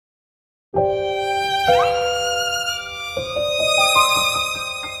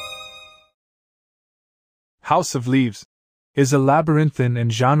House of Leaves is a labyrinthine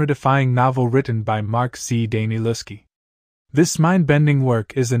and genre-defying novel written by Mark Z. Danielewski. This mind-bending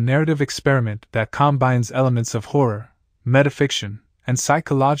work is a narrative experiment that combines elements of horror, metafiction, and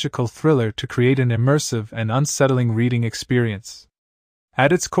psychological thriller to create an immersive and unsettling reading experience.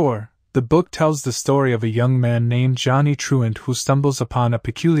 At its core, the book tells the story of a young man named Johnny Truant who stumbles upon a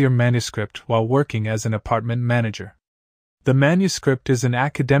peculiar manuscript while working as an apartment manager. The manuscript is an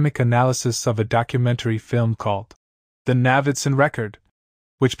academic analysis of a documentary film called The Navidson Record,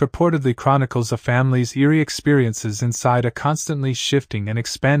 which purportedly chronicles a family's eerie experiences inside a constantly shifting and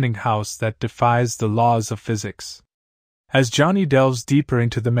expanding house that defies the laws of physics. As Johnny delves deeper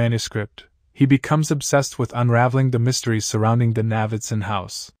into the manuscript, he becomes obsessed with unraveling the mysteries surrounding the Navidson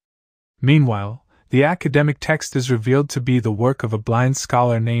house. Meanwhile, the academic text is revealed to be the work of a blind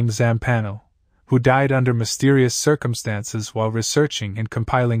scholar named Zampanò, who died under mysterious circumstances while researching and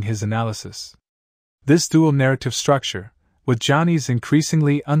compiling his analysis. This dual narrative structure, with Johnny's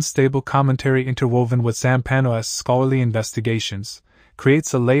increasingly unstable commentary interwoven with Zampanò's scholarly investigations,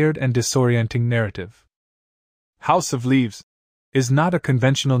 creates a layered and disorienting narrative. House of Leaves is not a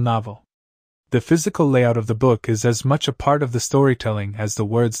conventional novel. The physical layout of the book is as much a part of the storytelling as the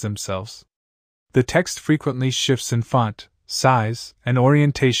words themselves. The text frequently shifts in font, size, and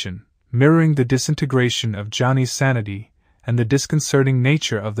orientation, mirroring the disintegration of Johnny's sanity and the disconcerting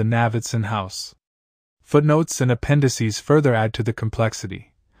nature of the Navidson house. Footnotes and appendices further add to the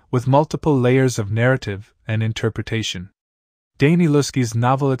complexity, with multiple layers of narrative and interpretation. Danielewski's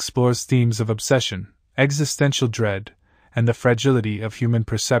novel explores themes of obsession, existential dread, and the fragility of human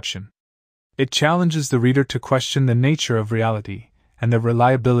perception. It challenges the reader to question the nature of reality and the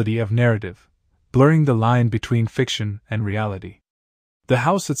reliability of narrative, blurring the line between fiction and reality. The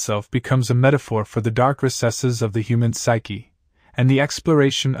house itself becomes a metaphor for the dark recesses of the human psyche, and the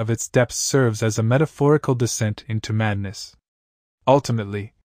exploration of its depths serves as a metaphorical descent into madness.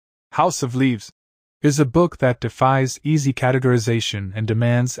 Ultimately, House of Leaves is a book that defies easy categorization and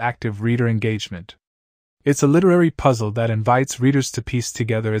demands active reader engagement. It's a literary puzzle that invites readers to piece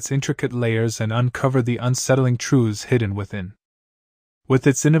together its intricate layers and uncover the unsettling truths hidden within. With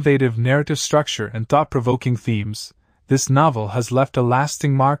its innovative narrative structure and thought-provoking themes, this novel has left a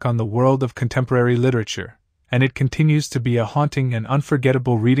lasting mark on the world of contemporary literature, and it continues to be a haunting and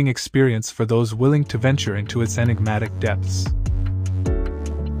unforgettable reading experience for those willing to venture into its enigmatic depths.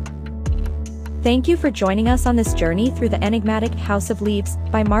 Thank you for joining us on this journey through the enigmatic House of Leaves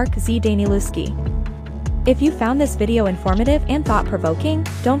by Mark Z. Danielewski. If you found this video informative and thought-provoking,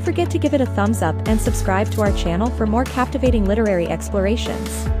 don't forget to give it a thumbs up and subscribe to our channel for more captivating literary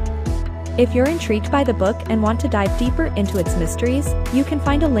explorations. If you're intrigued by the book and want to dive deeper into its mysteries, you can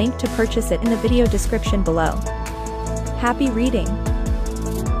find a link to purchase it in the video description below. Happy reading!